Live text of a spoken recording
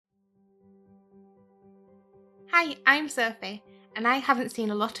Hi, I'm Sophie, and I haven't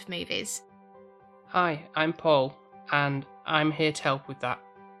seen a lot of movies. Hi, I'm Paul, and I'm here to help with that.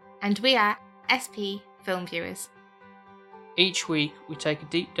 And we are SP Film Viewers. Each week, we take a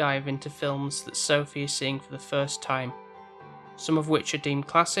deep dive into films that Sophie is seeing for the first time, some of which are deemed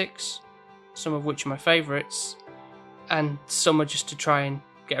classics, some of which are my favourites, and some are just to try and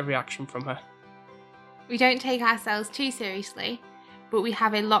get a reaction from her. We don't take ourselves too seriously, but we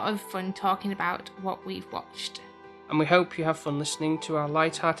have a lot of fun talking about what we've watched. And we hope you have fun listening to our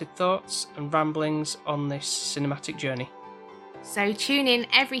light-hearted thoughts and ramblings on this cinematic journey. So tune in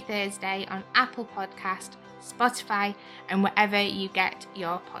every Thursday on Apple Podcast, Spotify, and wherever you get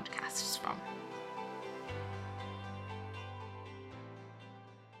your podcasts from.